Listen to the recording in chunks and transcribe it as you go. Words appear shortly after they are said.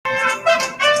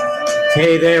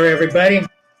Hey there, everybody.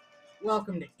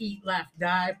 Welcome to Eat, Laugh,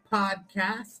 Die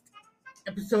podcast,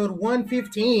 episode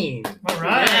 115. All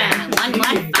right. Yeah,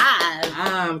 115.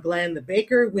 I'm Glenn the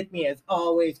Baker. With me, as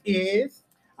always, is...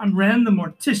 I'm Ren, the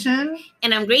mortician.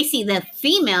 And I'm Gracie, the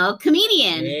female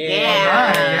comedian.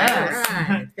 Yes.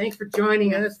 All right. Thanks for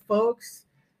joining us, folks.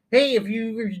 Hey, if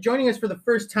you're joining us for the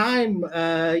first time,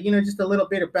 just a little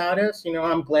bit about us.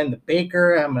 I'm Glenn the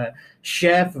Baker. I'm a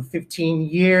chef of 15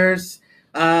 years.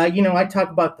 I talk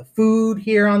about the food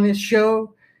here on this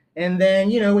show. And then,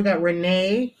 we got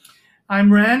Renee.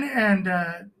 I'm Ren,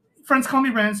 and friends call me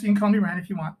Ren, so you can call me Ren if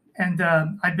you want. And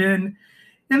I've been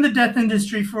in the death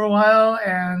industry for a while,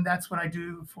 and that's what I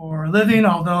do for a living,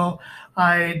 although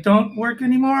I don't work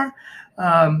anymore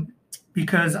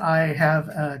because I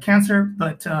have cancer,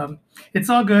 but it's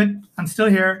all good. I'm still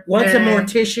here. Once a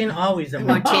mortician, always a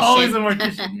mortician. Always a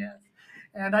mortician, yes.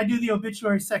 And I do the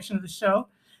obituary section of the show.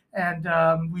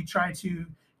 And we try to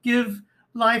give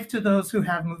life to those who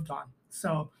have moved on.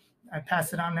 So I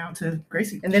pass it on now to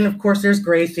Gracie. And then, of course, there's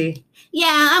Gracie.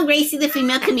 Yeah, I'm Gracie, the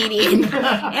female comedian. And all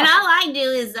I do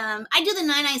is I do the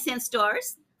 99-cent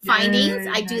stores, findings.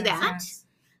 I do that. Cents.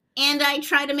 And I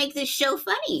try to make this show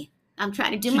funny. I'm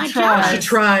trying to do my tries. job. She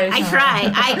tries.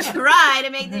 I try to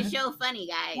make this show funny,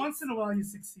 guys. Once in a while you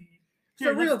succeed.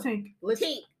 So Here, let's think.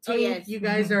 Tink. Oh, Tink, yes. you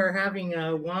guys are having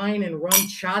wine and rum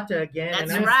chata again.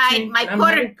 That's and right. I'm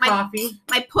having coffee.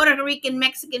 My Puerto Rican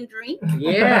Mexican drink.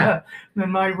 Yeah.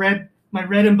 And my red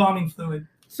embalming fluid.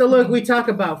 So look, we talk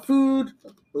about food,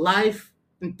 life,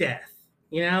 and death.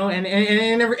 And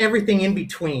everything in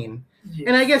between. Yes.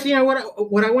 And I guess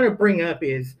what I want to bring up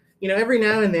is every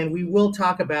now and then we will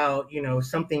talk about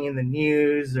something in the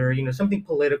news or something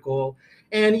political,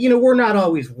 and we're not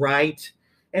always right.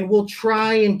 And we'll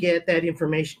try and get that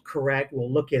information correct.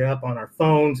 We'll look it up on our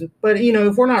phones. But,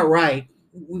 if we're not right,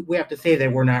 we have to say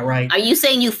that we're not right. Are you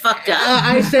saying you fucked up?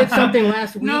 I said something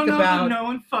last week about... No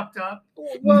one fucked up.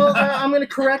 Well, I'm going to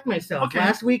correct myself. Okay.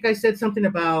 Last week I said something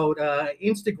about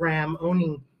Instagram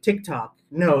owning TikTok.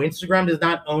 No, Instagram does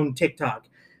not own TikTok.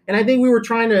 And I think we were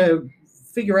trying to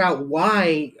figure out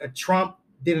why Trump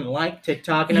didn't like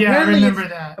TikTok. And I remember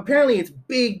that. Apparently it's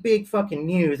big fucking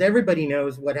news. Everybody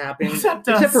knows what happened. Except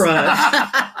for us.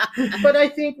 But I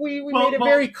think we made it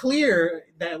very clear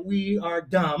that we are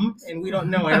dumb and we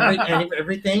don't know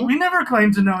everything. We never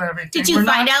claimed to know everything. Did you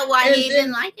find out why he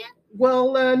didn't like it?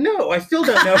 Well, no, I still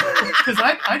don't know. Because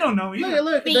I don't know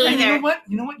either. Me You either. know what?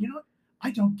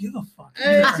 I don't give a fuck.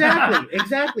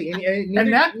 Exactly.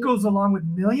 And that goes along with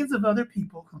millions of other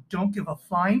people who don't give a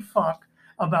flying fuck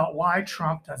about why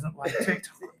Trump doesn't like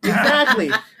TikTok.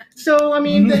 Exactly. So,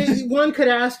 one could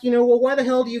ask, well, why the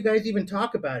hell do you guys even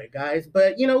talk about it, guys?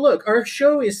 But, look, our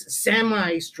show is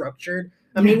semi-structured.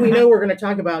 We know we're going to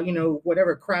talk about,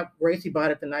 whatever crap Gracie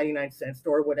bought at the 99-cent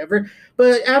store or whatever.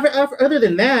 But other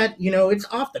than that, it's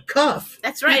off the cuff.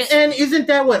 That's right. And isn't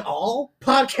that what all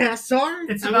podcasts are?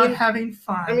 It's about having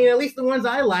fun. At least the ones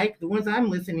I like, the ones I'm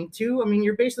listening to,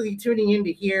 you're basically tuning in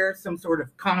to hear some sort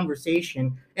of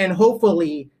conversation. And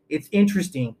hopefully it's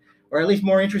interesting, or at least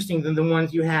more interesting than the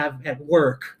ones you have at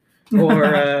work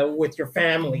or with your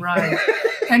family. Right.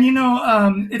 And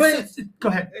go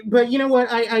ahead. But you know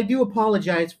what? I do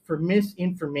apologize for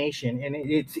misinformation, and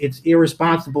it's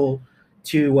irresponsible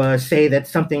to say that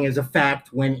something is a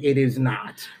fact when it is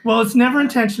not. Well, it's never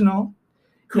intentional.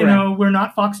 Correct. We're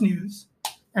not Fox News,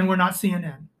 and we're not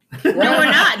CNN. No, we're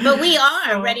not. But we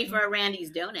are ready for a Randy's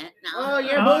donut. No. Oh,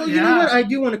 yeah. Well, you know what? I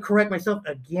do want to correct myself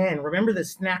again. Remember the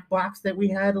snack box that we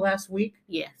had last week?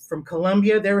 Yes. From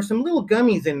Colombia? There were some little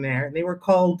gummies in there. They were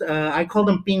called, I called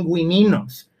them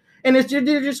pingüininos. And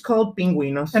they're just called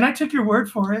pingüinos. And I took your word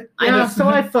for it. Yeah, so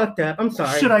I fucked up. I'm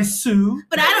sorry. Should I sue?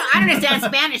 But I don't understand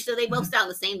Spanish, so they both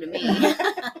sound the same to me.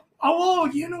 Oh,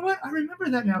 you know what? I remember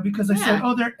that now because I said,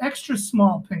 they're extra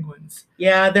small penguins.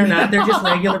 Yeah, they're not. They're just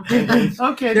regular penguins.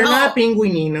 Okay. They're not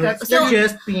pingüininos. They're So-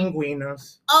 just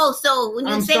pingüinos. Oh, so when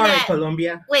you I'm say sorry, that,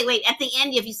 Colombia. wait. At the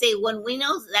end, if you say one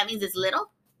winos, that means it's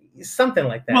little. Something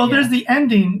like that. Well, yeah. there's the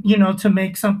ending, to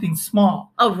make something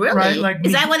small. Oh, really? Right, like is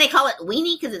me- that why they call it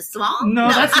weenie because it's small? No,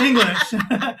 that's English.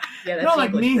 Yeah, that's No,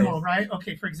 like English mijo, phrase. right?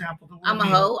 Okay, for example, the word I'm a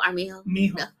hoe. I'm a hoe.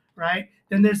 mijo, No. right?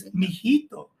 Then there's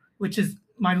mijito, which is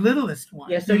my littlest one.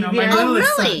 Yeah, so you my get- Oh,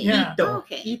 littlest son. really? Yeah. Ito. Oh,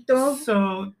 okay. Ito.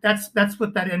 So that's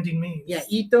what that ending means. Yeah,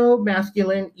 ito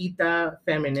masculine, ita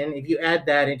feminine. If you add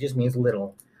that, it just means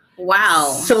little. Wow.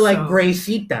 So like So-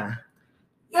 Gracita.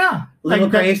 Yeah, Little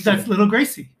Gracie. That's little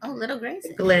Gracie. Oh, little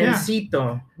Gracie.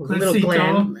 Glencito. Little Glencito.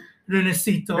 Glenn.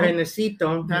 Renecito.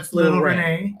 Renecito. That's little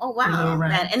Renee. Oh, Little wow.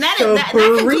 rat. That So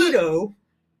includes- burrito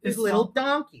is It's little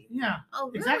donkey. Yeah. Oh,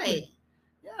 really? Exactly.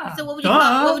 Yeah. So what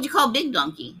would you call big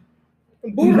donkey?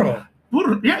 Burro.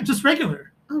 Yeah, just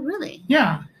regular. Oh, really?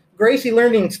 Yeah. Gracie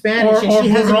learning Spanish, and Or she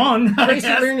hasn't. burron, I Gracie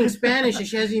guess. learning Spanish, and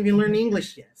she hasn't even learned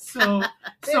English yet. So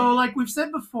like we've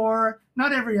said before,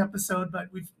 not every episode, but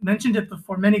we've mentioned it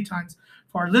before many times.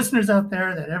 For our listeners out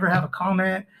there that ever have a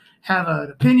comment, have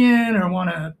an opinion, or want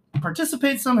to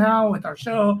participate somehow with our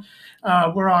show,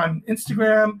 we're on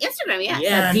Instagram. Instagram, yeah.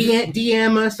 Yeah,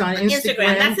 DM us on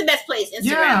Instagram. That's the best place. Instagram.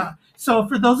 Yeah. So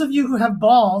for those of you who have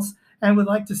balls and would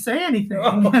like to say anything,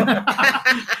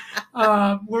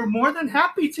 we're more than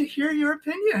happy to hear your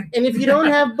opinion. And if you don't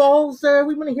have balls,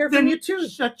 we want to hear from you too.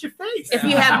 Shut your face. If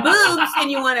you have boobs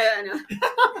and you want to,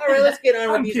 All right, let's get on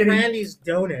I'm with these kidding. Randy's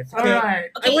donuts. All right.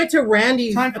 I went to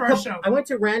Randy's. Time for our show. I went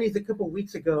to Randy's a couple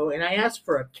weeks ago, and I asked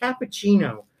for a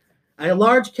cappuccino, a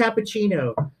large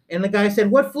cappuccino, and the guy said,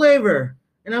 "What flavor?"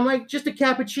 And I'm like, "Just a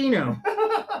cappuccino."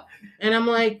 And I'm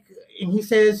like, and he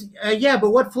says, "Yeah,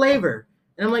 but what flavor?"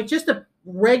 And I'm like, "Just a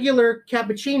regular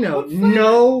cappuccino, What flavor?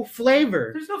 no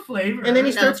flavor." There's no flavor. And then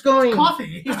he starts going,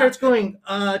 coffee. he starts going,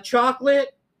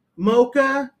 chocolate,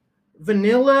 mocha,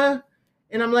 vanilla.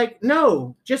 And I'm like,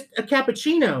 "No, just a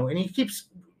cappuccino." And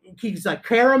he's like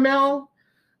caramel,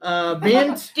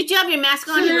 mint. did you have your mask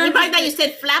on? So then You I probably just- thought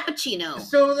you said flappuccino.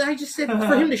 So I just said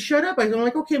for him to shut up. I'm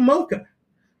like, "Okay, mocha."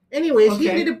 Anyways, he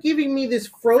Okay. ended up giving me this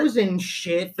frozen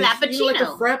shit. That's, like a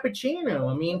Frappuccino. frappuccino.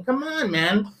 I mean, come on,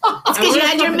 man. It's because you I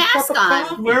had want your a mask cup of on.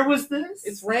 coffee. Where was this?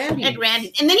 It's Randy. At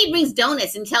Randy's. And then he brings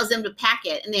donuts and tells them to pack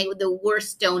it, and they were the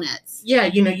worst donuts. Yeah,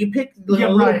 you pick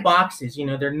little right. boxes.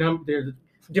 They're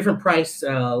different price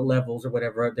levels or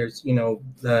whatever. There's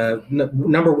the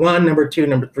number 1, number 2,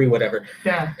 number 3, whatever.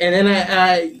 Yeah. And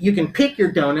then you can pick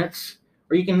your donuts,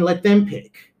 or you can let them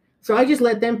pick. So I just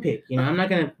let them pick. I'm not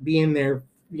gonna be in there.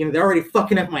 They're already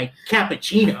fucking up my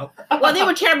cappuccino. Well, they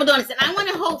were terrible donuts, and I want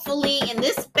to hopefully in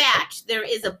this batch there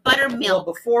is a Well, buttermilk.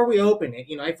 before we open it,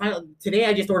 today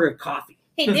I just ordered coffee.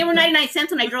 Hey, they were 99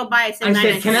 cents when I drove by. I said I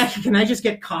 99 said, cents. can I just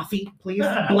get coffee, please?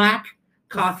 Black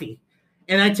coffee.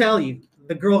 And I tell you,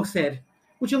 the girl said,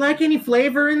 "Would you like any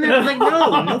flavor in there?" I was like,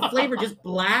 no flavor, just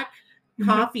black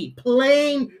coffee.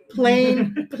 Plain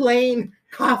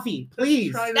coffee,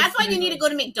 please. That's why you need to go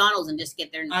to McDonald's and just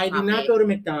get their I do coffee. not go to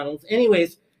McDonald's.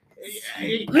 Anyways,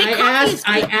 mean, coffee is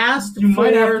I good. asked You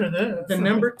might for after this. the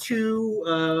number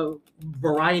 2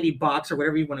 variety box or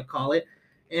whatever you want to call it.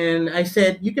 And I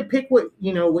said, "You can pick what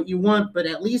you want, but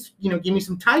at least, give me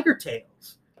some tiger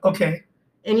tails." Okay.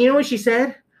 And you know what she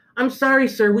said? "I'm sorry,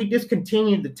 sir, we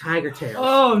discontinued the tiger tails."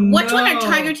 Oh no. Which one are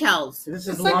tiger tails? This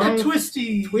It's is like long, a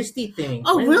twisty. thing.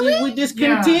 Oh, And really? We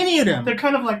discontinued them. They're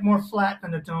kind of like more flat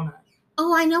than a donut.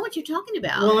 Oh, I know what you're talking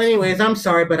about. Well, anyways, I'm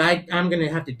sorry, but I'm going to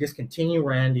have to discontinue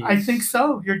Randy's. I think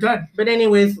so. You're done. But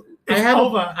anyways, I It's have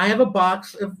over. I have a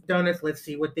box of donuts. Let's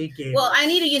see what they gave. Well, I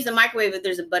need to use the microwave if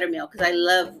there's a buttermilk because I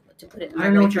love to put it in the I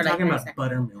don't know microwave what you're for like talking 30 about, seconds.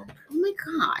 buttermilk. Oh my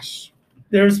gosh.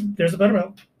 There's a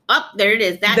buttermilk. Oh, there it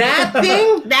is. That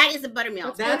thing? That is the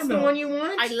buttermilk. That's the buttermilk. one you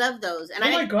want? I love those. And Oh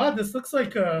my I god, this looks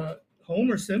like a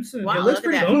Homer Simpson. Wow, It looks look at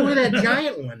pretty that. cool with that Donut.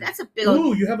 giant one. that's a big old.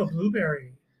 Ooh, you have a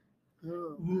blueberry. Ooh.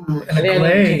 Ooh, and And a then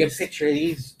take a glaze. picture of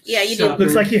these. Yeah, you do. suckers.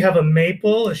 Looks like you have a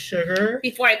maple, a sugar,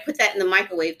 Before I put that in the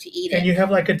microwave to eat and it. you have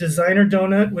like a designer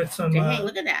donut with some Dang,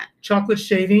 look at that. chocolate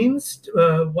shavings,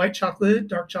 white chocolate,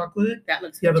 dark chocolate. That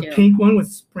looks You have good a too. pink one with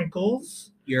sprinkles.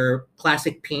 your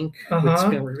classic pink. with Uh-huh.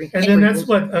 spin- And then that's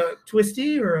what, a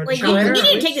twisty or a Wait, you chocolate?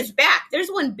 need to take this back. There's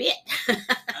one bit.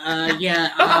 Yeah.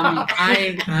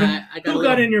 I got Who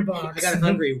got in your box? I got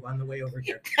hungry on the way over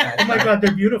here. Oh my god,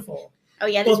 they're beautiful. Oh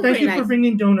yeah, this Well, is thank pretty you nice. for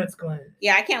bringing donuts, Glenn.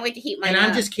 Yeah, I can't wait to heat mine And I'm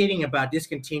up. just kidding about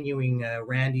discontinuing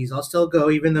Randy's. I'll still go,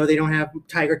 even though they don't have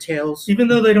tiger tails. Even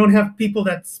though they don't have people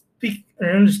that speak and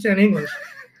understand English.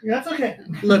 Yeah, that's okay.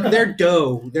 Look, their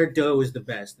dough is the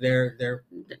best. Their the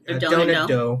donut dough.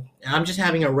 dough. I'm just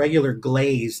having a regular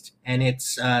glazed, and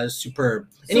it's superb.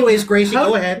 Anyways, Gracie,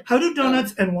 go ahead. How do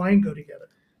donuts and wine go together?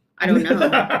 I don't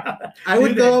know. I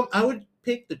would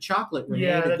pick the chocolate Renee,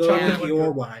 Yeah, to the go chocolate with would your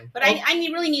go. wine. But I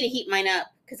really need to heat mine up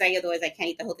because otherwise I can't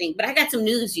eat the whole thing. But I got some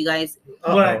news, you guys.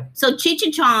 What? So Cheech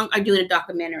and Chong are doing a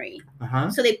documentary. Uh-huh.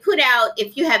 So they put out,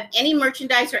 if you have any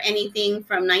merchandise or anything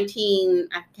from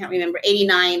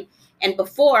 89 and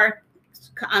before,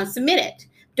 submit it.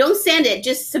 Don't send it,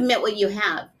 just submit what you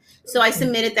have. So I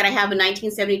submitted that I have a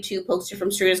 1972 poster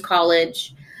from Sirius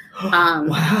College.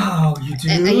 Wow, you do?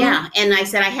 Yeah, and I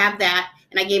said I have that,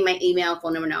 and I gave my email,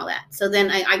 phone number, and all that. So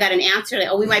then I got an answer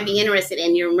that, we might be interested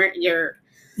in your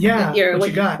Yeah, what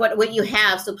you got? what you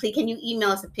have. So please, can you email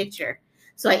us a picture?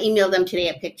 So I emailed them today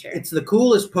a picture. It's the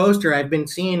coolest poster. I've been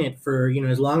seeing it for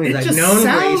as long as It I've just known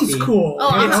sounds Gracie. cool. Oh,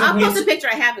 I'll post it's- a picture.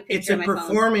 I have a picture It's a on my phone.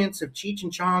 performance of Cheech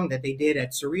and Chong that they did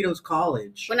at Cerritos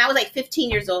College. When I was like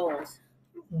 15 years old.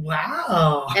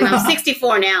 Wow. And I'm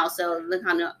 64 now, so look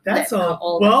That's how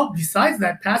old. well, besides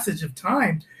that passage of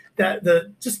time, that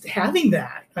the just having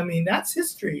that, I mean, that's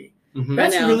history. Mhm.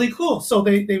 That's know. really cool. So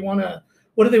they want to,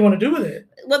 what do they want to do with it?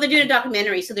 Well, they're doing a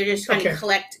documentary, so they're just trying Okay. to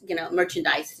collect,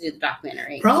 merchandise to do the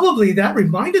documentary. Probably that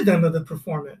reminded them of the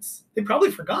performance. They probably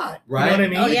forgot. Right? You know what I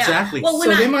mean? Oh, yeah. Exactly. Well, when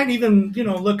So I- they might even,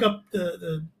 look up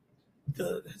the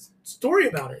story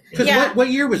about it. Because Yeah. what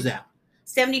year was that?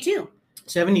 72.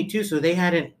 72. So they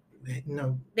hadn't.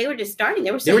 No. They were just starting.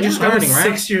 They were They were just young. I was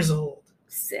starting, right? 6 years old.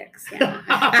 6. Yeah.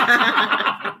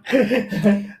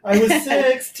 I was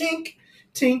 6. Tink,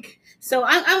 tink. So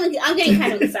I'm getting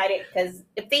kind of excited because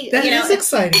if they That is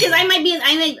exciting. because I might be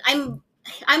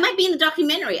I might be in the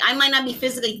documentary. I might not be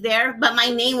physically there, but my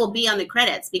name will be on the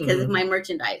credits because of my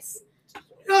merchandise.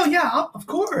 Oh yeah, of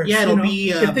course. Yeah, it'll be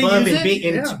if they above use and big,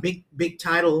 and yeah. it's a big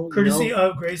title. Courtesy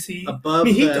of Gracie above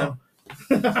Mijito.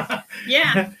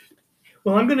 Yeah.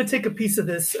 Well, I'm going to take a piece of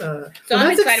this. So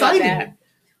I'm excited about that.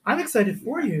 I'm excited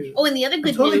for you. Oh, and the other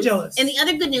good totally news. jealous. And the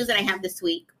other good news that I have this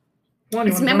week. One,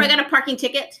 you is wanna remember I go? got a parking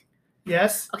ticket.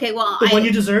 Yes. Okay, well The one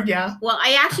you deserved, yeah. Well,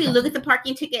 I actually look at the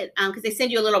parking ticket because they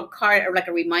send you a little card or like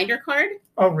a reminder card.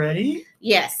 Already?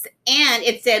 Yes, and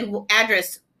it said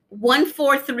address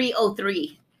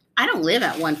 14303. I don't live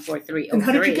at 14303. And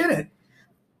how did you get it?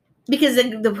 Because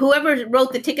whoever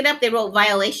wrote the ticket up, they wrote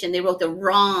violation. They wrote the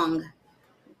wrong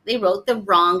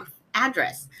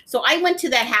address. So I went to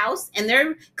that house, and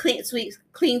their sweet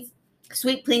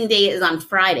clean day is on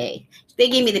Friday. They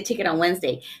gave me the ticket on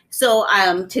Wednesday. So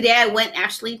today I went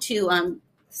actually to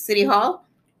City Hall,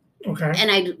 Okay. and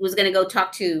I was going to go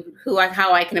talk to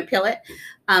how I can appeal it.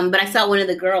 But I saw one of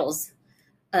the girls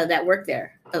that worked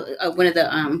there. One of the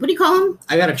what do you call them?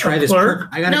 I gotta try A this. clerk?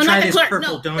 I gotta No, try not the this clerk.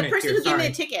 purple No, donut the person here. who gave me Sorry.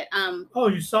 the ticket. Oh,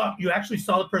 you actually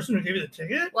saw the person who gave you the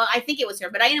ticket? Well, I think it was her,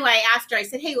 but anyway, I asked her. I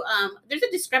said, "Hey, there's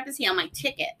a discrepancy on my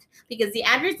ticket because the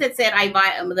address that said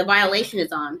the violation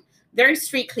is on their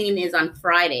street cleaning is on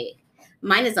Friday,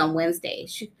 mine is on Wednesday."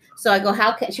 So I go,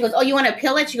 "How can?" She goes, "Oh, you want to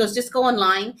appeal it?" She goes, "Just go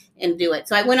online and do it."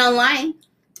 So I went online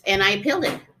and I appealed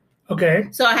it. Okay.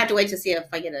 So I have to wait to see if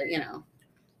I get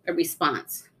a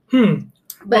response.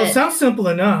 Well, But it sounds simple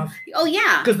enough oh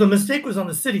yeah, because the mistake was on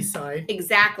the city side.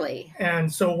 exactly.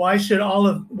 And so why should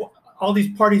all these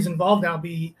parties involved now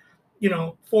be,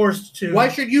 forced to Why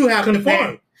should you have to conform?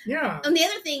 pay? Yeah. And the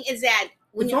other thing is that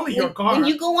It's only your car. when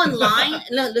you go online,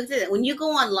 no, look at it. When you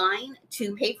go online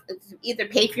to either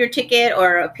pay for your ticket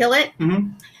or appeal it,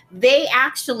 Mhm. they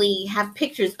actually have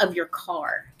pictures of your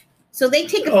car. So they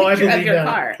take a Oh, I picture of believe your that.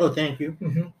 car, Oh, thank you.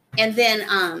 Mhm. and then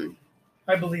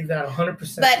I believe that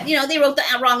 100%. but they wrote the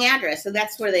wrong address, so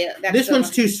that's where that's This the one's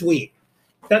one. too sweet.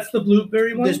 That's the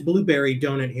blueberry one? This blueberry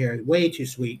donut here, way too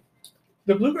sweet.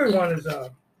 The blueberry one is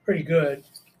pretty good,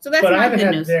 So that's but I my haven't good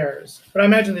had news. theirs. But I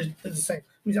imagine they're the same.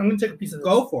 I'm going to take a piece of this.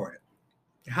 Go for it.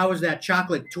 How is that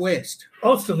chocolate twist?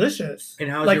 Oh, it's delicious. And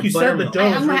how's Like your you said, the buttermilk? dough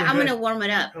is I'm really going good. to warm it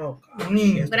up, Oh,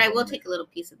 Mm. but I will take a little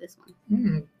piece of this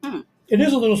one. It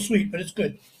is a little sweet, but it's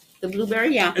good. The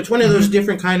blueberry, yeah. It's one of those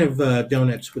different kind of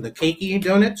donuts with the cakey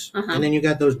donuts, Uh-huh. and then you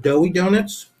got those doughy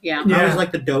donuts. Yeah. I Yeah. always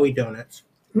like the doughy donuts.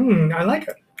 I like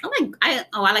it.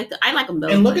 I like them both.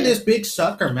 And look at this big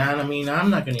sucker, man. I mean, I'm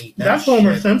not gonna eat that. That's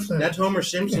Homer shit. Simpson. That's Homer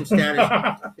Simpson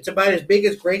status. It's about as big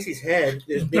as Gracie's head.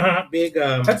 This big.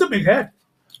 That's a big head.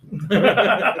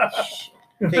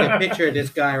 Take a picture of this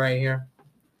guy right here.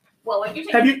 Well, when you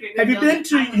take Have a you picture of been the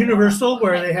to donut, Universal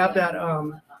where they have that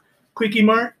Quickie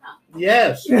Mart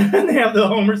Yes, and they have the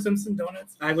Homer Simpson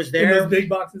donuts I was in there those big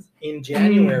boxes? in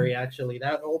January. Actually,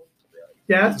 that whole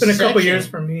Yeah, it's been a couple Section. years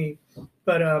for me,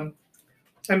 but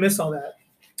I miss all that.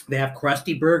 they have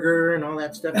Krusty Burger and all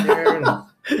that stuff there.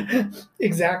 And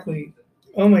Exactly.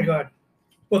 Oh my God.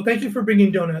 Well, thank you for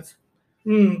bringing donuts.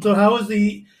 So how was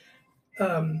the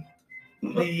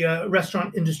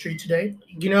restaurant industry today?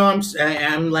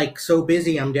 I'm like so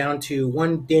busy. I'm down to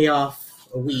 1 day off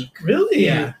a week. Really?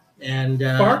 Yeah, and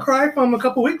Far cry from a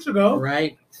couple weeks ago.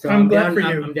 right. So I'm glad down. for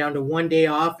you. I'm down to 1 day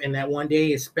off, and that 1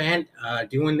 day is spent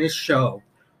doing this show.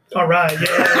 All right.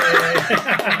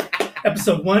 Yay.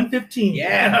 Episode 115.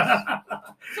 Yeah.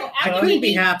 So I after couldn't we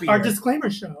be did- happier. Our disclaimer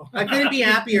show. I couldn't be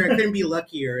happier. I couldn't be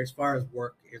luckier as far as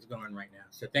work is going right now.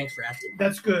 So thanks for asking.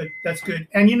 That's good. That's good.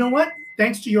 And you know what?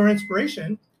 Thanks to your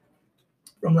inspiration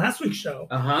from last week's show,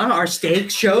 Our steak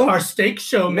show. our steak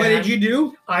show, man. What did you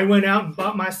do? I went out and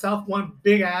bought myself one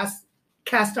big ass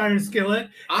cast iron skillet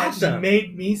Awesome. and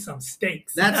made me some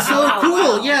steaks. That's so Wow, cool.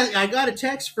 wow. Yeah, I got a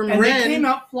text from and Ren. they came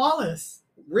out flawless.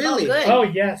 Really? Oh, good. Oh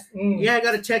yes. Mm. Yeah, I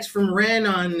got a text from Ren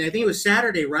on, I think it was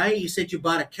Saturday, right? You said you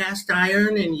bought a cast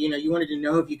iron and, you wanted to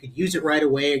know if you could use it right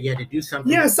away or you had to do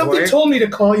something. Yeah, for something it. told me to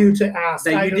call you to ask.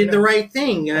 That I you don't did know. the right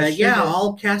thing. I sure Yeah, did.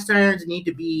 all cast irons need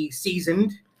to be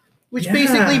seasoned, which Yeah.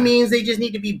 basically means they just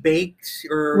need to be baked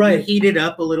or Right. heated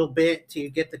up a little bit to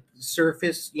get the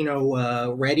surface,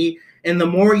 ready. And the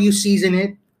more you season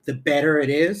it, the better it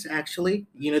is. Actually,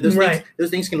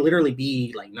 those things can literally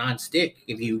be like non-stick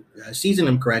if you season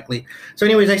them correctly. So,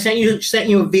 anyways, I sent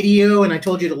you a video, and I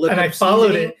told you to look. And up I followed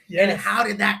seasoning. it. Yes. And how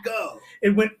did that go?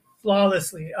 It went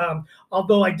flawlessly.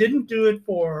 Although I didn't do it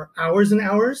for hours and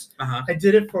hours, I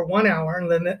did it for 1 hour and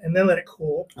then let it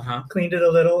cool. Cleaned it a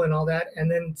little and all that, and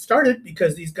then started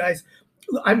because these guys.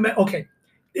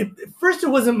 First it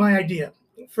wasn't my idea.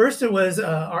 First it was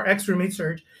our ex-roommate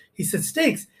Serge. He said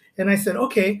steaks, and I said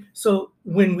okay. So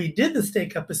when we did the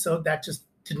steak episode, that just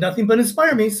did nothing but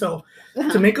inspire me. So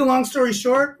to make a long story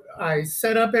short, I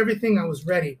set up everything. I was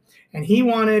ready, and he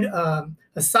wanted a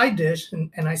side dish,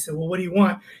 and I said, well, what do you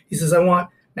want? He says, I want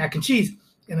mac and cheese.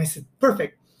 And I said,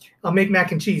 perfect, I'll make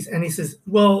mac and cheese. And he says,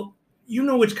 well, you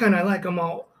know which kind I like. I'm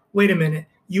all, wait a minute,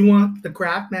 you want the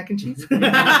Kraft mac and cheese?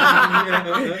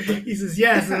 He says,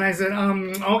 yes. And I said,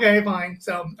 okay, fine.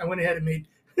 So I went ahead and made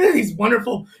these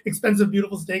wonderful, expensive,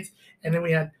 beautiful steaks, and then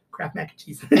we had Kraft mac and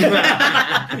cheese. You know what,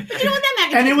 that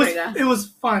mac And and cheese is it was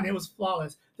fun. It was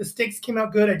flawless. The steaks came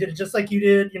out good. I did it just like you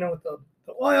did, with the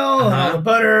oil and all the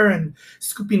butter and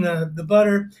scooping the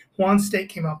butter. Juan's steak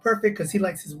came out perfect because he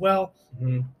likes his well.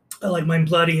 I like mine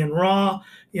bloody and raw,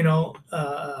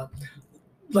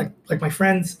 like my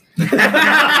friends.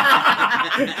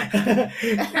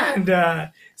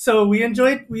 And so we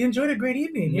enjoyed a great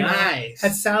evening. Nice.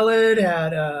 Had salad,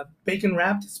 had bacon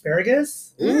wrapped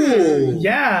asparagus. Ooh.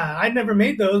 Yeah, I'd never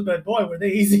made those, but boy, were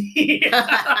they easy.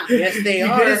 Yes, they you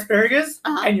are. get asparagus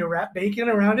and you wrap bacon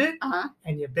around it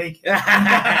and you bake it.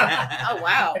 Oh,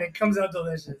 wow. And it comes out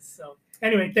delicious. So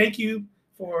anyway, thank you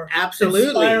for Absolutely.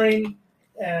 inspiring.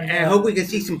 And I hope we can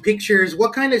see some pictures.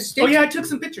 What kind of steaks? Oh yeah, I took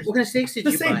some pictures. What kind of steaks did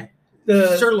The you same. buy?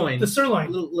 The Sirloin. The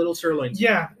sirloin. Little sirloins.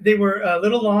 Yeah, they were a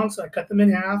little long, so I cut them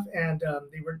in half, and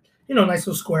they were, nice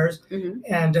little squares.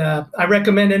 And I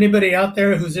recommend anybody out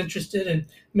there who's interested in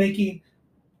making,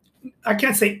 I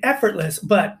can't say effortless,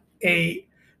 but a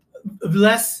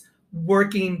less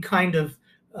working kind of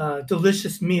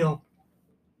delicious meal,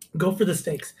 go for the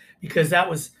steaks, because that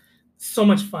was so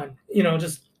much fun.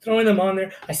 Just throwing them on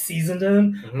there. I seasoned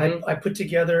them. I put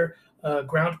together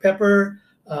ground pepper,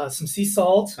 some sea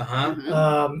salt,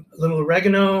 a little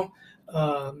oregano,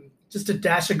 just a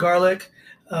dash of garlic.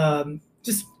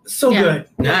 Just so good.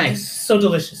 Nice. So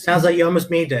delicious. Sounds like you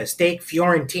almost made a steak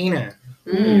Fiorentina.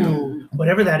 Ooh,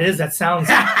 whatever that is, that sounds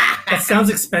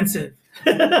expensive.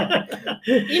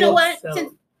 You know what?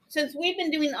 So- Since we've been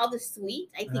doing all the sweet,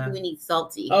 I think we need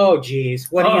salty. Oh,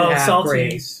 geez. What do you have, salty.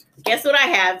 Grace? Guess what I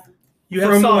have? You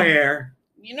have From salt. where?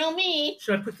 You know me.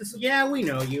 Should I put this? Yeah, we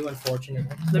know you, unfortunately.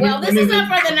 This is not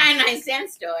from the 99-cent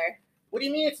store. What do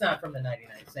you mean it's not from the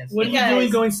 99 cents? What are you doing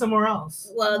going somewhere else?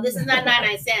 Well, this is not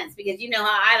 99 cents because you know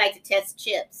how I like to test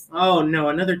chips. Oh, no.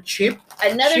 Another chip?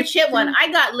 Another chip one. I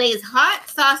got Lay's hot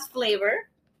sauce flavor.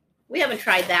 We haven't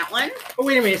tried that one. Oh,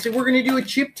 wait a minute. So we're going to do a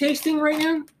chip tasting right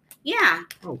now? Yeah.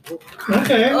 Oh,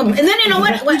 Okay. Oh, and then you know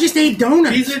what? We just ate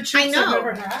donuts. These are chips I know. I've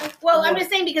never had. Well, I'm just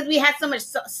saying because we had so much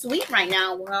sweet right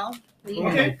now. Well, Oh,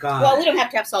 my God. well, we don't have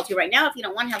to have salty right now if you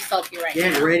don't want to have salty right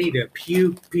Get now. ready to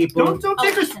puke, people.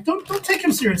 Don't take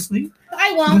him seriously.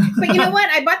 I won't. But you know what?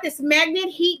 I bought this magnet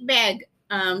heat bag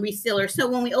resealer. So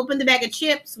when we open the bag of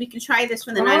chips, we can try this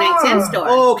from the 99-cent store.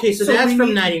 Oh, okay. So that's we from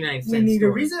need- 99 cents. We need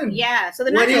a reason. Yeah. So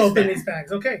the What 99 is Open that? these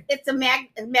bags. Okay. it's a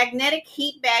magnetic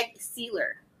heat bag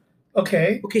sealer.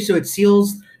 Okay. Okay, so it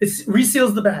seals. It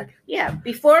reseals the bag. Yeah.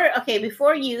 Before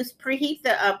use, preheat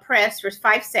the press for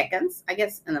 5 seconds. I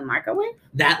guess in the microwave.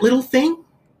 That little thing?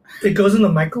 It goes in the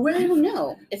I microwave. don't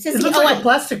know. It says. It looks like a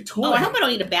plastic toy. I hope I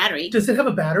don't need a battery. Does it have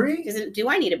a battery? Do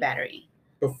I need a battery?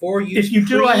 Before you If you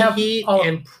do, I have- preheat oh.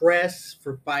 and press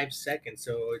for 5 seconds.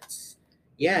 So it's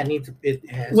it needs it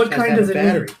has What has kind to have does a it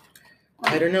battery. need?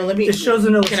 I don't know. Let me It shows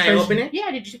an Can illustration. I open it?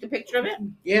 Yeah. Did you take a picture of it?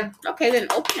 Yeah. Okay, then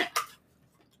open it.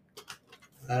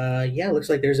 Yeah, looks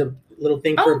like there's a little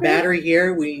thing for a Okay. battery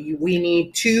here. We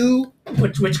need two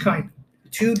Which kind?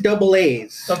 double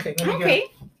A's. Okay. Let me go. Okay.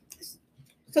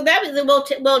 So that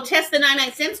was we'll test the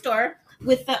 99-cent store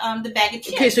with the bag of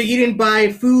chips. Okay, so you didn't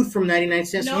buy food from 99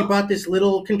 cents. No. You bought this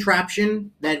little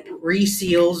contraption that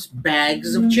reseals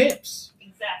bags of chips.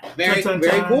 Exactly. Very, Dun, dun,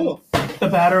 very dun. cool. The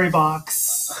battery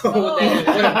box.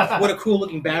 What a cool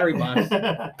looking battery box.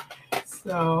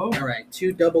 So, All right,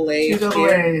 2 double A's. 2 double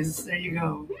A's. There you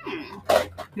go.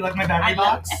 You like my battery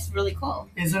box? That's really cool.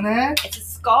 Isn't it? It's a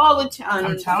skull with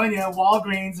I'm telling you,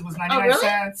 Walgreens, it was 99 really?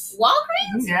 cents.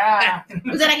 Walgreens. Yeah.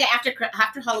 Was that like an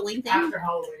after Halloween thing? After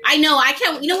Halloween. I know. I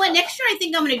can't. You know what? Next year, I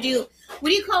think I'm gonna do. What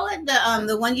do you call it?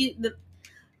 The one you the.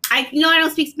 I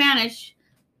don't speak Spanish.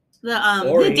 The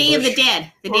Day of the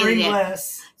Dead. The Day of the Dead. English.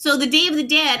 So the Day of the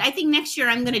Dead. I think next year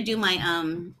I'm gonna do my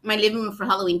my living room for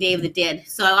Halloween. Day of the Dead.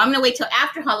 So I'm gonna wait till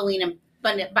after Halloween and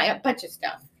buy a bunch of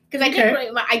stuff because I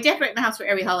decorate my house for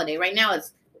every holiday. Right now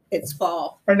it's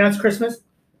fall. Right now it's Christmas.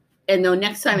 And no,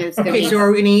 next time it's gonna Okay, be. so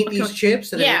are we gonna eat these chips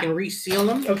so that Yeah. we can reseal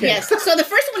them? Okay. Yes. So the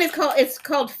first one is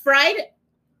called fried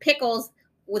pickles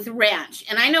with ranch,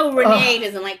 and I know Renee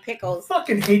doesn't like pickles.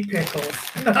 Fucking hate pickles.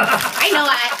 I know.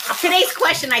 Today's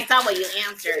question, I saw what you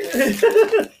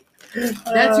answered.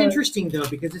 That's interesting though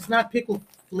because it's not pickle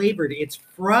flavored; it's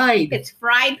fried. It's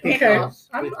fried Okay. pickles.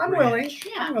 I'm with willing. ranch.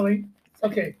 Yeah. I'm willing.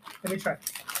 Okay, let me try.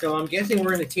 So I'm guessing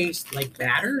we're gonna taste like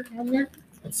batter on there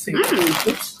Let's see. Mm.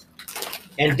 Oops.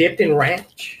 and dipped in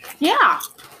ranch. Yeah.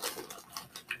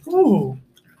 Ooh,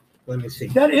 Let me see.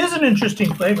 that is an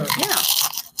interesting flavor. Yeah.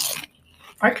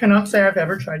 I cannot say I've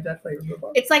ever tried that flavor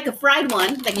before. It's like a fried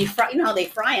one. Like you fry, you know how they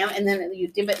fry them, and then you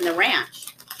dip it in the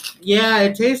ranch. Yeah,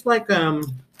 it tastes like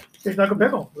Tastes like a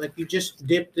pickle. like you just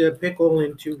dipped a pickle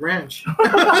into ranch.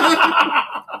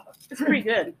 It's pretty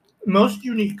good. Most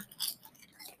unique.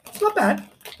 It's not bad.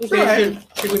 It's Okay, alright.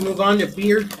 should we move on to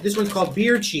beer? This one's called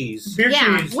beer cheese. Beer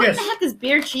Yeah. cheese. What Yes. the heck is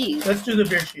beer cheese? Let's do the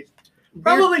beer cheese. Beer-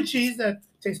 Probably cheese that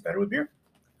tastes better with beer.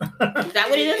 Is that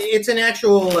what it is? It's an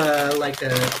actual like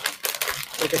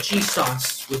a cheese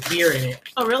sauce with beer in it.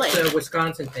 Oh, really? It's a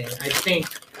Wisconsin thing, I think.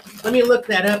 Let me look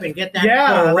that up and get that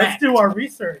Yeah, let's correct. do our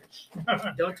research.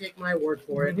 Don't take my word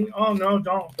for it. Oh no,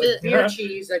 don't. But beer Yeah.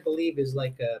 cheese, I believe, is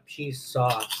like a cheese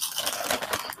sauce.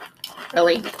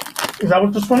 Really? Is that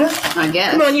what this one is? I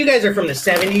guess. Come on, you guys are from the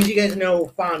 70s. You guys know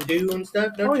fondue and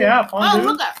stuff, don't Oh you? yeah, Oh, fondue.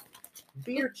 look up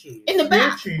Beer cheese. in the Beer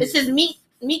back. cheese. It says meet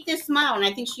this smile, and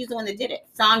I think she's the one that did it.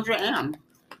 Sandra M.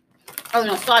 Oh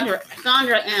no,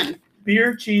 Sandra N.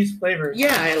 Beer cheese flavor.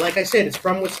 Yeah, like I said, it's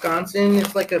from Wisconsin.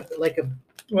 It's like a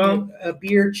Well, a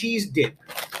beer cheese dip.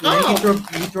 You know, Oh.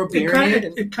 you throw it beer kind in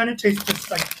of it. it kind of tastes just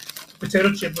like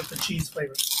potato chip with the cheese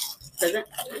flavor. Does it?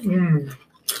 Mm.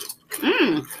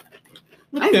 Mmm.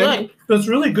 That's Okay. good. That's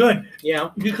really good Yeah.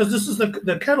 because this is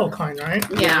the kettle kind, right?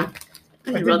 Yeah.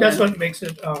 I think that's what makes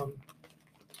it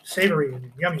savory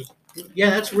and yummy.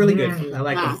 Yeah, that's really good. Mm. I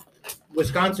like Wow. it.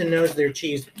 Wisconsin knows their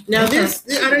cheese. Now this,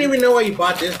 I don't even know why you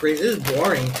bought this, Grace. This is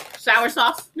boring. Sour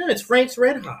sauce. No, it's Frank's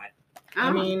Red Hot. I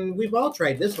Oh. mean, we've all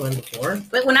tried this one before.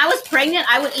 But when I was pregnant,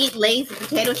 I would eat Lay's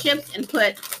potato chips and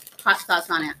put hot sauce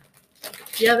on it.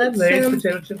 Yeah, that's Lay's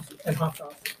potato chips and hot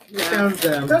sauce. Yeah.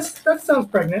 sounds. That sounds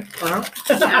pregnant.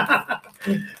 Uh-huh.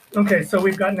 Okay, so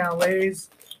we've got now Lay's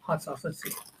hot sauce. Let's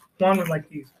see. Juan would like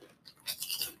these.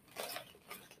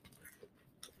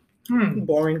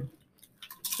 Boring.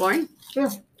 Boring. A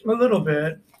little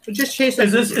bit. It just tastes like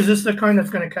Is this the kind that's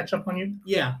going to catch up on you?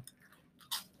 Yeah,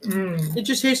 Mm. it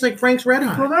just tastes like Frank's Red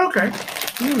Hot. Well, they're okay.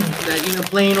 Mm. That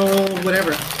plain old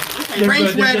whatever. Okay. They're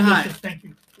Frank's good. They're Red Hot. delicious. Thank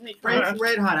you. Frank's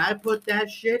Red Hot. I put that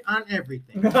shit on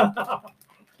everything.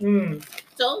 Mm.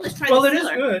 So let's try Well, the it is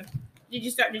sealer. good. Did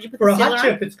you put For the a sealer hot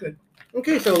on? chip, it's good.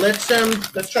 Okay, so let's try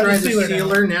the sealer now.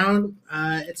 sealer now.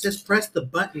 It says press the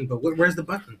button, but where's the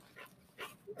button?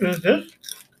 Is this?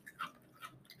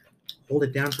 Hold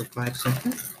it down for 5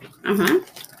 seconds. Uh-huh.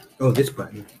 Oh, this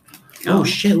button. Oh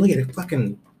shit! Look at it.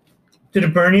 Fucking. Did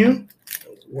it burn you?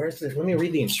 Where's this? Let me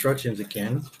read the instructions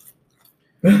again.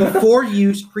 Before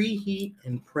use, preheat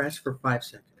and press for 5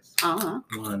 seconds. Uh-huh.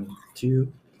 1,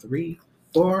 2, 3,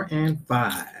 4, and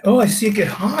 5. Oh, I see it get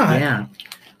hot. Yeah.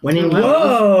 When in low,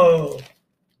 Whoa.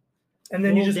 And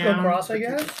then you pull just go down, across, I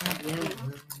guess? Yeah.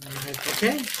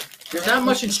 Okay. There's not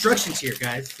much instructions here,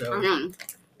 guys. So Uh-huh.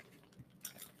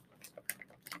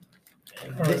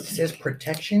 this says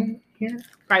protection here.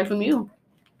 Try from you.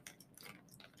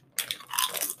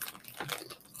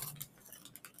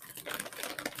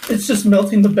 It's just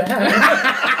melting the bag.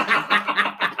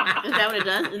 Is that what it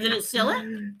does? Did it seal it?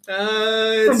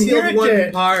 It From here sealed it one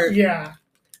did. part. Yeah.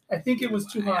 I think it was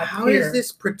too hot. How here. does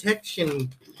this protection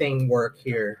thing work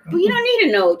here? Well, you don't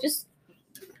need to know. Just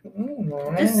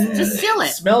Mm. just seal It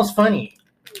it. smells funny.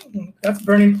 That's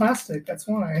burning plastic. That's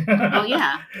why. Oh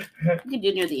yeah. You can do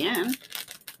it near the end.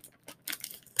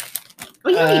 Oh,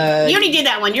 you already did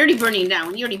that one. You're already burning that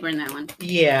one. You already burned that one.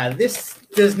 Yeah, this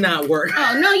does not work.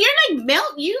 Oh no, you're like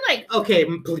melt. You like. Okay,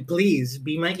 please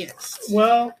be my guest.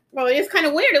 Well, It's kind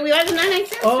of weird. We have the 99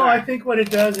 cents. oh, I think what it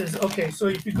does is, okay, so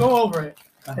if you go over it,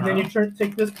 and then you Uh-huh.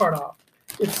 take this part off,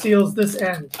 it seals this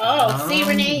end. Oh, see,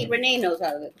 Renee knows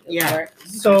how to Yeah. work.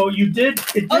 So it did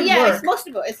Oh yeah, work. it's supposed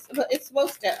to go. It's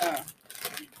supposed to.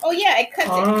 Oh yeah, it cuts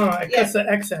it. It cuts the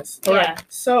excess. All Yeah. right.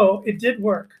 So it did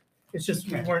work. It's just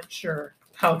we weren't sure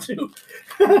how to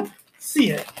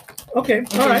see it. Okay.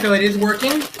 All right. So it is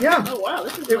working? Yeah. Oh wow,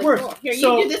 this is It really works. cool. Here,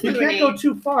 So you do this you one, can't Renee. go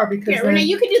too far because Here, then Renee,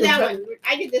 you can do that that- one.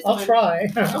 I did this I'll one. try.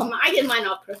 Oh, I did mine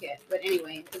all crooked, but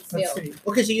anyway, it's Let's still. see.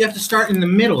 Okay, so you have to start in the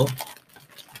middle.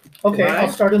 Okay, Right. I'll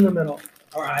start in the middle.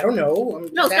 Or I don't know.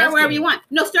 I'm No, just start wherever asking. you want.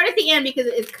 No, start at the end because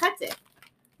it cuts it.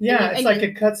 Yeah, And it's you- like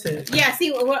it cuts it. Yeah,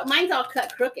 see, mine's all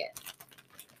cut crooked.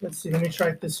 Let's see. Let me try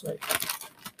it this way.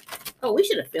 Oh, we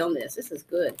should have filmed this. This is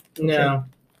good. No.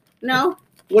 No?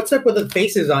 What's up with the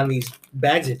faces on these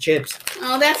bags of chips?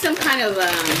 Oh, that's some kind of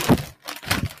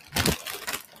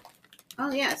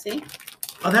Oh yeah, see?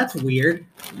 Oh, that's weird.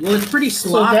 Well, it's pretty So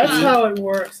sloppy. that's how it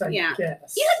works, I Yeah.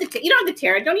 guess. You don't have to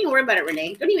tear it. Don't even worry about it,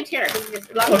 Renee. Don't even tear it. It's just,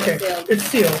 as long as Okay. it's sealed. It's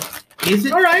sealed. Is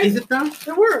it? All right. Is it though?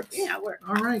 It works. Yeah, it works.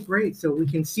 All right, great. So we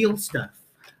can seal stuff,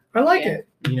 I like Yeah. it.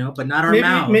 you know, but not our Maybe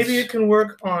mouths. maybe it can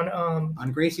work on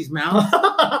On Gracie's mouth.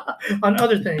 on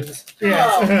other things. Oh,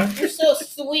 Yes. you're so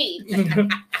sweet.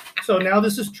 So now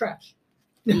this is trash.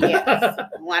 Yes.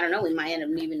 Well, I don't know. We might end up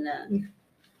needing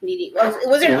needing.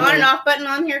 Was there an on and off button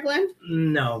on here, Glenn?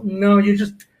 No. No, you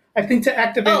just. I think to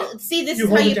activate. Oh, see, this You is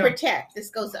how hold it you down. protect.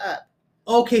 This goes up.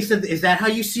 Okay, so is that how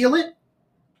you seal it?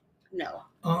 No.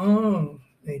 Oh,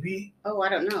 maybe. Oh, I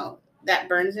don't know. That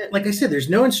burns it. Like I said, there's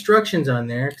no instructions on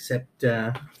there except.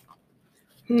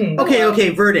 Hmm. Okay,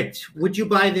 verdict. Would you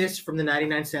buy this from the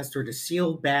 99-cent store to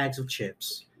seal bags of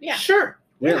chips? Yeah. Sure.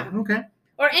 Yeah. Okay.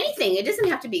 Or anything. It doesn't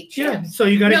have to be chips. Yeah. So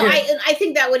you got to No, get. I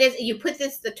think that what is you put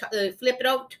this flip it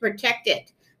over to protect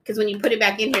it because when you put it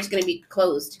back in here, it's going to be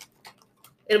closed.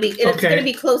 It's Okay. going to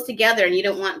be closed together, and you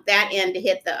don't want that end to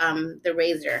hit the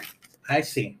razor. I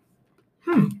see.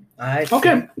 Hmm. I see.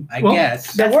 Okay. I Well,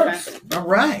 guess. That That's what works. I'm thinking. All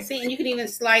right. See, and you can even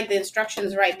slide the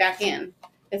instructions right back in.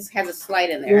 It has a slide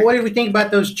in there. Well, what do we think about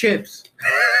those chips?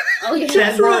 Oh yeah. Chips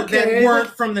that are weren't, okay. that weren't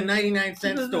from the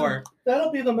 99-cent store.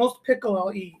 That'll be the most pickle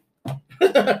I'll eat.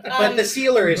 But the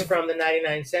sealer is from the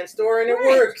 99-cent store and it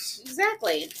Right. works.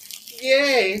 Exactly.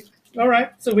 Yay. All right.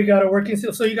 So we got a working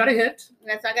seal. So you got to hit.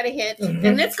 That's not gonna hit. Mhm.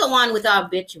 And let's go on with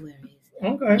obituaries.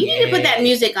 Okay. You need to put that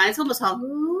music on. It's almost all.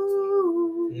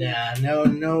 Ooh. Nah,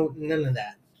 no, none of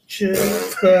that. Chip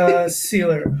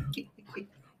sealer.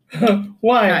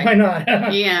 Why? Right. Why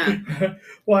not? Yeah.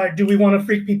 Why? Do we want to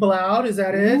freak people out? Is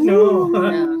that it? No.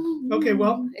 No. Okay.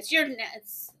 Well.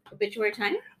 It's obituary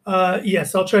time.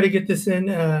 Yes, I'll try to get this in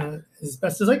as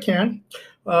best as I can.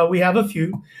 We have a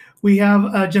few. We have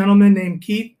a gentleman named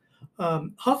Keith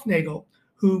Hufnagel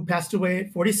who passed away at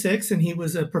 46, and he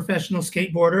was a professional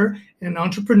skateboarder and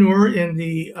entrepreneur in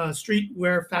the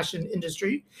streetwear fashion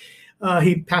industry.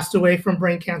 He passed away from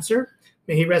brain cancer.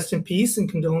 May he rest in peace, and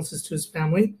condolences to his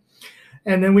family.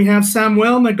 And then we have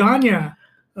Samuel Magana,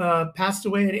 passed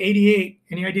away at 88.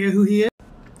 Any idea who he is?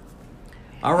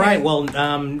 All right. Well,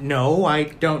 no, I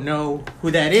don't know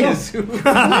who that is.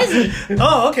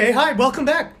 Oh, okay. Hi, welcome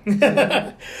back.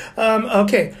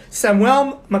 Okay,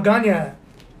 Samuel Magana.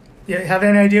 You have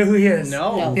any idea who he is?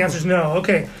 No. The answer is no.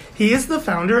 Okay. He is the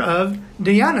founder of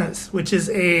Diana's, which is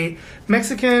a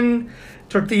Mexican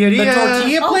tortilleria. The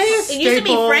tortilla place? It used to be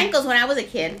Staple. Franco's when I was a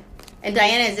kid, and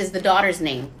Diana's is the daughter's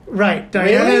name. Right.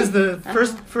 Diana Really? is the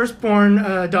firstborn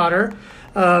daughter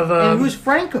of. And who's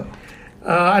Franco?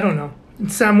 I don't know.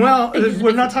 Samuel.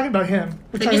 We're not talking about him.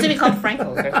 We're It used to be talking- called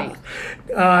Franco's, I think.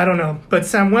 I don't know. But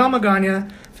Samuel Magana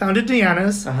founded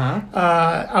Diana's Uh-huh.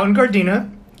 out in Gardena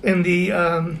in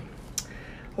the.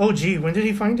 When did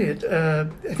he find it? I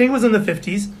think it was in the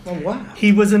 50s. Oh, wow.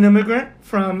 He was an immigrant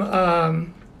from.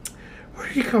 Where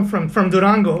did he come from? From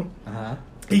Durango. Uh-huh.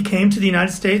 He came to the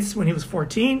United States when he was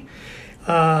 14,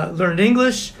 learned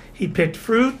English, he picked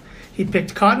fruit, he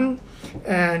picked cotton,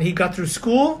 and he got through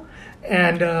school.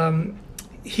 And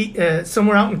he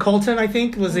somewhere out in Colton, I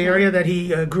think, was the area that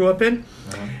he grew up in.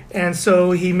 And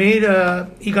so he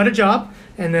got a job,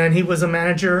 and then he was a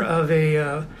manager of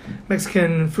a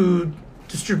Mexican food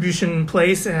distribution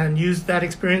place and used that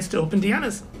experience to open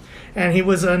Diana's. And he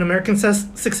was an American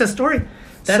success story.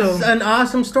 That's So- an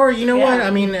awesome story. You know Yeah. what?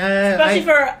 I mean, Especially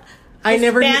for I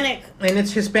never Hispanic. and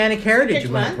it's Hispanic Heritage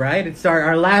Heritage Month, Month. right? It's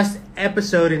our last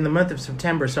episode in the month of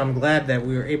September, so I'm glad that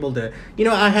we were able to.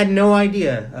 I had no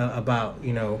idea about.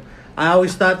 I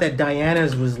always thought that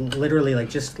Diana's was literally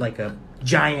just like a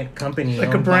giant company, Like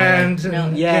a owned by, brand. No.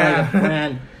 and- like a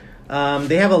brand.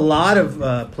 They have a lot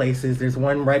of places. There's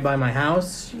one right by my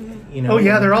house. Oh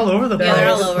yeah, they're all over the place. Yeah, they're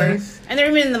all This over. place. And they're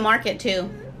even in the market too.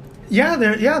 Yeah,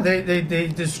 they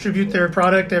distribute their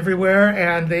product everywhere,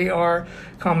 and they are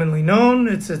commonly known.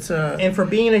 It's a And for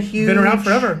being a huge, Been around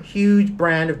forever. huge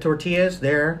brand of tortillas,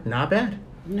 they're not bad.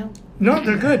 No. no,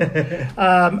 they're good.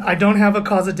 I don't have a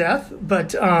cause of death,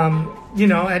 but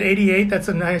at 88, that's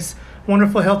a nice,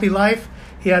 wonderful, healthy life.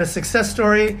 He had a success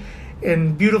story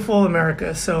in beautiful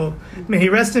America. So may he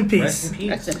rest in peace. Rest in peace.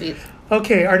 Rest in peace.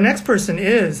 Okay, our next person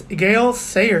is Gail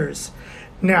Sayers.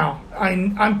 Now,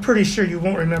 I'm pretty sure you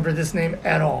won't remember this name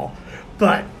at all,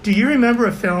 but do you remember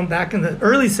a film back in the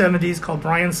early 70s called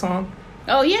Brian's Song?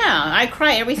 Oh yeah, I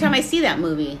cry every time I see that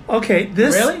movie. Okay,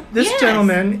 this Really? Yes.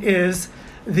 gentleman is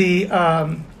the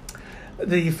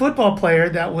football player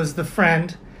that was the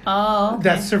friend Oh, okay.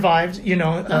 that survived,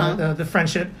 Uh-huh. the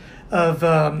friendship of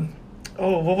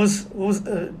what was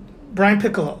Brian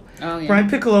Piccolo. Oh, yeah. Brian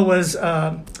Piccolo was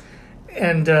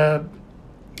and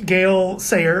Gail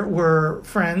Sayer were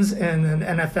friends in an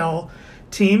NFL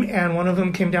team, and one of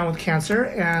them came down with cancer,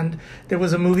 and there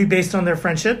was a movie based on their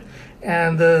friendship,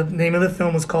 and the name of the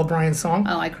film was called Brian's Song.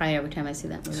 Oh, I cry every time I see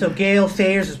that movie. So Gail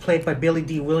Sayers is played by Billy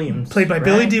D. Williams. Played by right?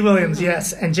 Billy D. Williams,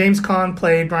 yes, and James Caan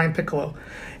played Brian Piccolo.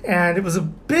 And it was a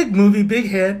big movie, big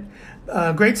hit,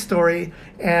 great story,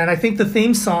 and I think the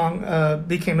theme song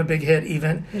became a big hit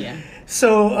even. Yeah.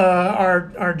 So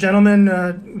our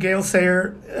gentleman, Gail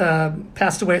Sayer,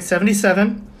 passed away at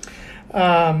 77.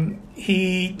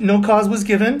 No cause was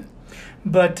given,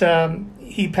 but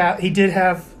he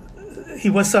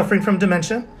was suffering from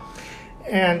dementia,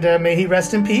 and may he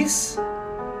rest in peace.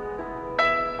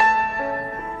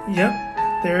 Yep,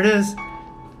 there it is.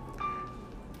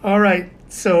 All right,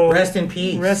 so Rest in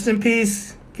peace. Rest in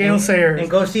peace, Gail Sayers. And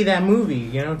go see that movie.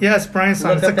 Yes, Brian's Song.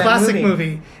 Look It's a up that classic movie.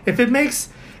 movie. If it makes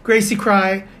Gracie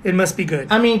cry, it must be good.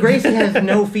 I mean, Gracie has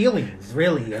no feelings,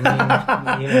 really.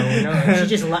 I mean, she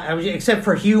just except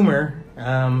for humor.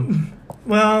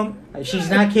 Well, She's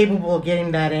not capable of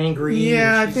getting that angry.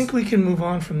 yeah, I She's- think we can move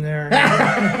on from there.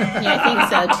 Yeah, I think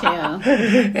so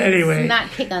too. Anyway, Not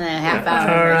kick on that half hour.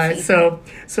 all right. Mercy.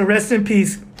 So rest in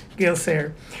peace, Gail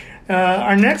Sayer.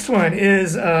 Our next one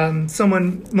is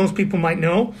someone most people might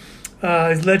know.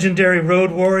 Is legendary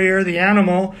road warrior, the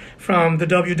Animal from the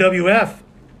WWF.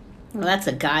 Well, that's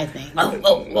a guy thing.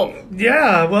 Oh.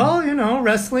 Yeah, well,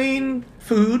 wrestling,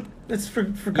 food. That's for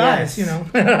guys,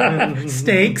 Yes.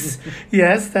 Steaks.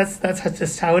 Yes, that's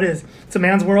just how it is. It's a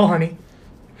man's world, honey.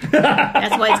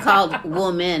 That's why it's called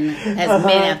woman. Has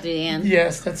men after the end.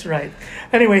 Yes, that's right.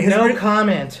 Anyway, No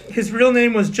comment. his real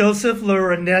name was Joseph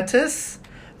Laurinaitis.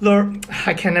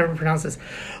 I can never pronounce this.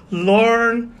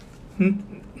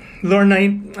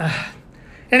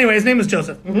 Anyway, his name was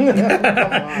Joseph.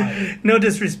 No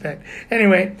disrespect.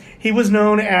 Anyway, he was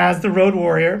known as the Road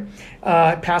Warrior.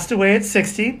 Passed away at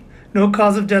 60. No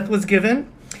cause of death was given.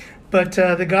 But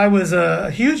the guy was a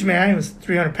huge man. He was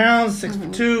 300 pounds,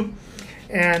 6'2",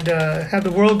 and had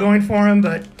the world going for him.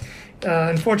 But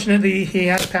unfortunately, he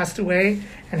has passed away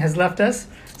and has left us.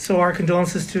 So our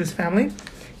condolences to his family.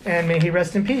 And may he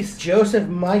rest in peace. Joseph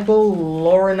Michael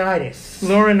Laurinaitis.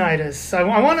 Laurinaitis. I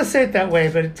want to say it that way,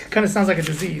 but it kind of sounds like a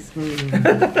disease,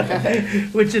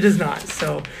 which it is not.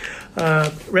 So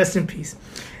rest in peace.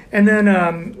 And then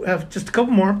we have just a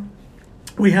couple more.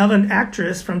 We have an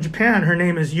actress from Japan. Her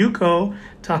name is Yuko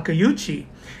Takeuchi.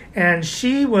 And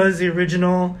she was the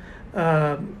original... we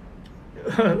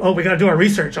got to do our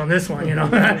research on this one,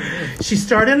 She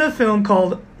starred in a film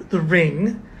called The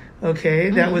Ring. Okay,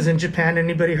 that was in Japan.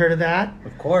 Anybody heard of that?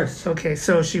 Of course. Okay,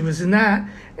 so she was in that,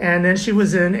 and then she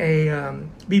was in a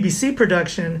BBC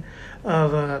production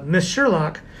of Miss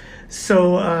Sherlock.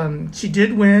 So she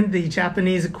did win the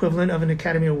Japanese equivalent of an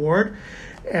Academy Award,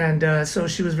 and so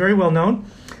she was very well known.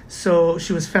 So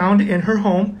she was found in her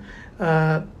home,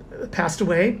 passed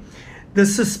away. The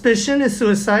suspicion is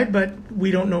suicide, but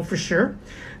we don't know for sure,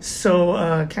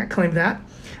 so can't claim that.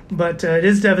 But it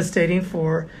is devastating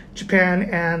for Japan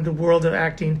and the world of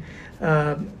acting.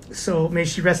 So may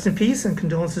she rest in peace, and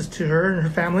condolences to her and her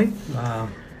family. Wow.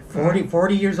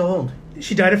 40 years old.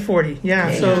 She died at 40.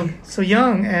 Yeah, so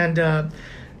young, and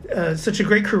such a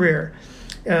great career,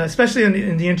 especially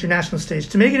in the international stage.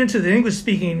 To make it into the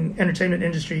English-speaking entertainment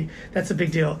industry, that's a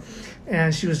big deal.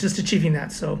 And she was just achieving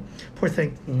that, so poor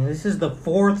thing. This is the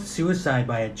fourth suicide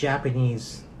by a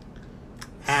Japanese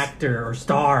actor or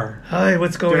star Hi,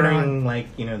 what's going on? during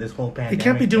like this whole pandemic. They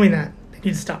can't be doing that. They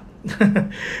need to stop.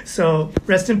 So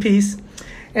rest in peace.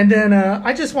 And then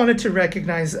I just wanted to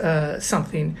recognize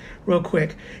something real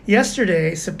quick.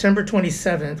 Yesterday, September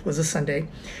 27th, was a Sunday,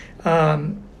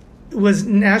 was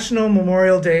National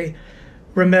Memorial Day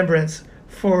Remembrance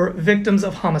for victims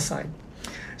of homicide.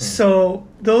 So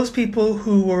those people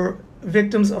who were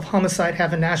victims of homicide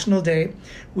have a national day,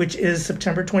 which is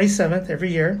September 27th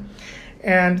every year.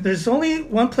 And there's only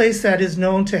one place that is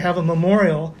known to have a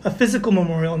memorial, a physical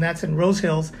memorial, and that's in Rose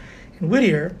Hills in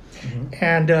Whittier.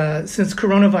 And since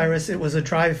coronavirus, it was a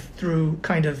drive-through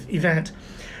kind of event.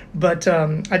 But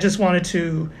I just wanted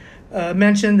to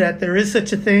mention that there is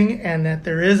such a thing, and that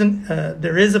there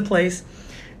is a place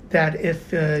that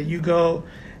if you go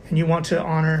and you want to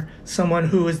honor someone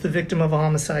who is the victim of a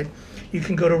homicide, you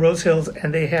can go to Rose Hills,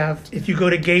 and they have, if you go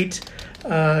to gate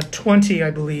 20,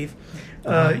 I believe,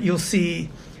 you'll see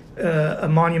a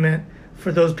monument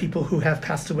for those people who have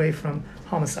passed away from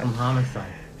homicide.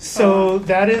 So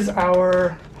that is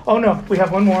our... Oh, no, we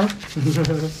have one more.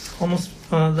 Almost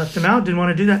left him out. Didn't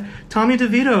want to do that. Tommy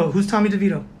DeVito. Who's Tommy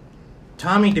DeVito?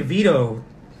 Tommy DeVito.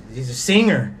 He's a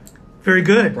singer. Very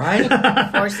good. Right?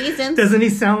 4 seasons. Doesn't he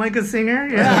sound like a singer?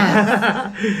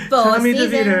 Yeah. Tommy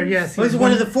DeVito, yes. He was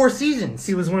one of the 4 seasons.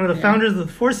 He was one of the founders of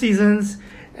the 4 Seasons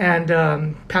and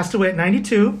passed away at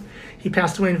 92. He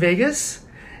passed away in Vegas,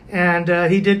 and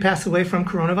he did pass away from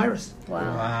coronavirus.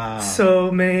 Wow.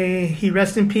 So may he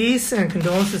rest in peace, and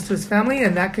condolences to his family.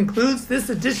 And that concludes this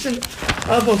edition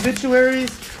of Obituaries,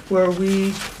 where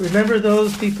we remember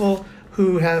those people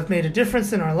who have made a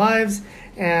difference in our lives.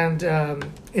 And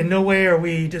in no way are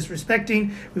we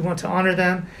disrespecting. We want to honor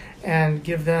them and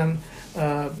give them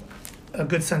a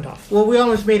good send-off. Well, we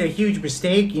almost made a huge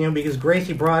mistake, because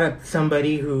Gracie brought up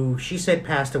somebody who she said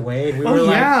passed away. And we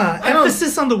were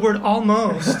emphasis on the word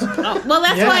almost. Well,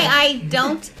 that's why I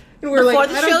don't... We're Before like,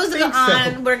 the I don't show's think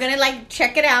on, so. we're going to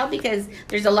check it out, because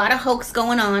there's a lot of hoax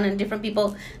going on and different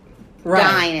people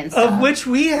dying and stuff. Of which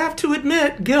we have to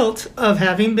admit guilt of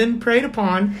having been preyed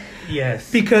upon.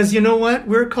 Yes. Because you know what?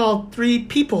 We're called 3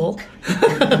 people.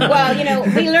 Well,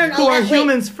 we learned who are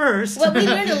humans first. Well, we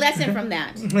learned a lesson from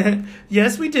that.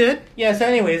 Yes, we did. Yes,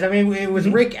 anyways, it was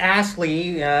Rick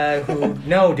Astley who,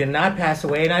 did not pass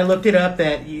away. And I looked it up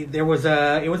that it was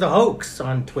a hoax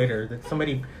on Twitter that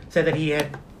somebody said that he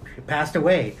had passed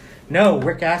away. No,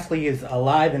 Rick Astley is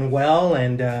alive and well,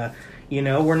 and,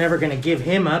 we're never going to give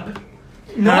him up.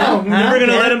 No, we're never going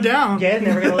to let him down. Yeah,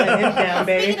 never going to let him down,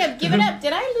 baby. Speaking of giving up,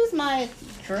 did I lose my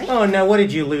drink? Oh, no, what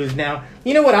did you lose now?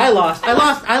 You know what I lost? I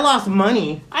lost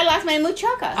money. I lost my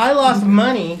muchacha. I lost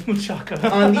money Muchacha.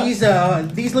 on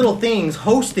these little things.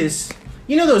 Hostess.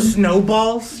 You know those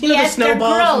snowballs? Yes, the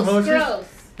snowballs they're from Hostess?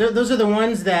 gross. Those are the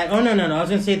ones that... Oh, no. I was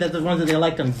going to say that the ones that they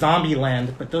liked on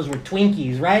Zombieland, but those were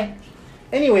Twinkies, right?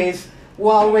 Anyways,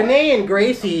 while Renee and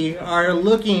Gracie are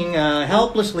looking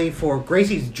helplessly for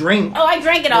Gracie's drink... Oh, I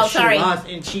drank it all, sorry. Lost,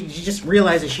 and she just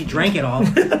realized that she drank it all.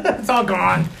 It's all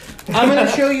gone. I'm going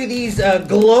to show you these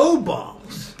glow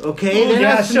balls, okay? They're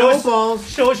not snowballs.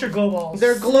 Show us your glow balls.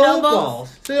 They're glow Snowballs.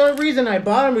 balls. So the only reason I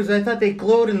bought them was I thought they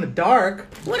glowed in the dark,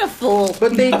 What a fool.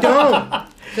 but they don't.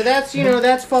 So that's,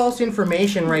 that's false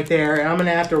information right there, and I'm going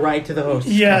to have to write to the host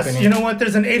Yes, company. you know what?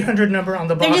 There's an 800 number on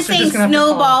the box. They're just You're saying gonna have to call.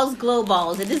 snowballs, glow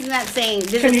balls. It isn't that saying...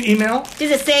 Can you email? Does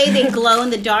it say they glow in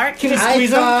the dark? Can you I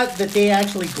squeeze them? thought that they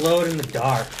actually glowed in the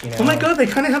dark, Oh my god, they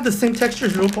kind of have the same texture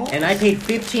as real balls. And I paid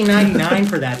 $15.99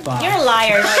 for that box. You're a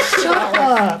liar. Shut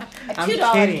up. I'm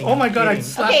 $2. kidding. Oh my god, I'd kidding.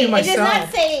 slap Okay, you it does myself.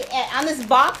 not say on this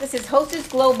box. It says Hostess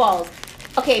glow balls.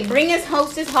 Okay, bring us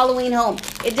Hostess Halloween home.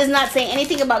 It does not say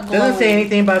anything about glowing. Doesn't say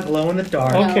anything about glow in the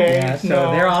dark. Okay, Yeah, so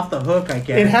no. they're off the hook, I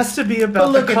guess. It has to be But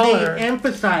about look, the color. they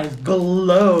emphasize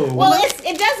glow. Well,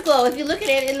 it does glow. If you look at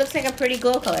it, it looks like a pretty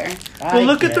glow color. Well,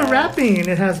 look at the guess. wrapping.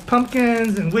 It has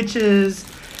pumpkins and witches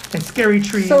and scary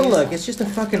trees. So look, it's just a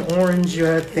fucking orange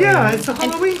thing. Yeah, it's a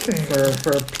Halloween thing.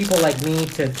 for people like me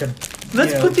to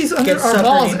Let's put these under get our suckered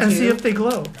balls and into. see if they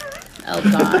glow. Oh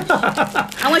gosh!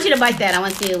 I want you to bite that. I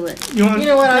want to see what. You want? You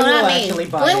know what? I No, will not me. actually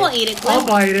buy Glenn it. will eat it. I'll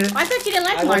bite it. I thought you didn't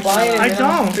like I will buy it. marshmallows. I And then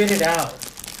I'll don't. spit it out.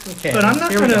 Okay. But I'm not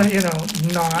here we gonna,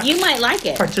 go. not You might like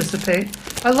it. participate.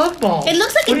 I love balls. It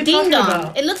looks like What are a you ding talking dong.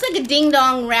 about? It looks like a ding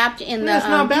dong wrapped in the. That's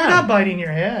not bad. You're not biting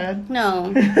your head.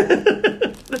 No.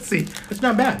 Let's see. It's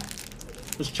not bad.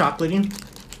 It's chocolatey.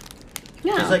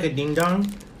 No. It's like a ding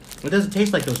dong. It doesn't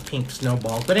taste like those pink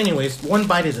snowballs. But anyways, one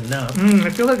bite is enough.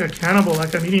 I feel like a cannibal,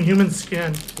 like I'm eating human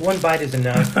skin. One bite is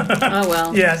enough. Oh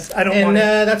well. Yes, I don't And want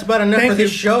it. that's about enough Thank for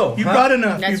this you. show. You huh? brought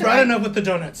enough. That's you brought right. enough with the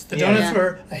donuts. The Yeah. donuts Yeah.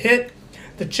 were a hit.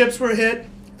 The chips were a hit.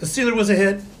 The sealer was a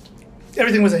hit.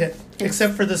 Everything was a hit.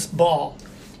 except for this ball.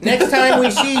 Next time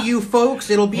we see you folks,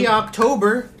 it'll be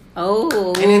October.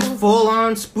 Oh. And it's full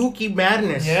on spooky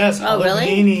madness. Yes, Oh, really?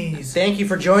 Halloweenies. Thank you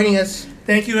for joining us.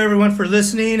 Thank you, everyone, for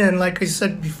listening. And like I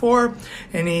said before,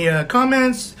 any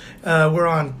comments? We're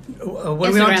on what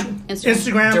are we on?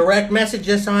 Instagram. Direct message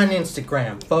us on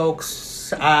Instagram,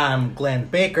 folks. I'm Glenn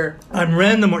Baker. I'm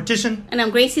Ren, the mortician. And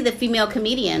I'm Gracie, the female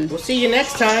comedian. We'll see you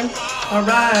next time. All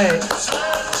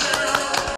right.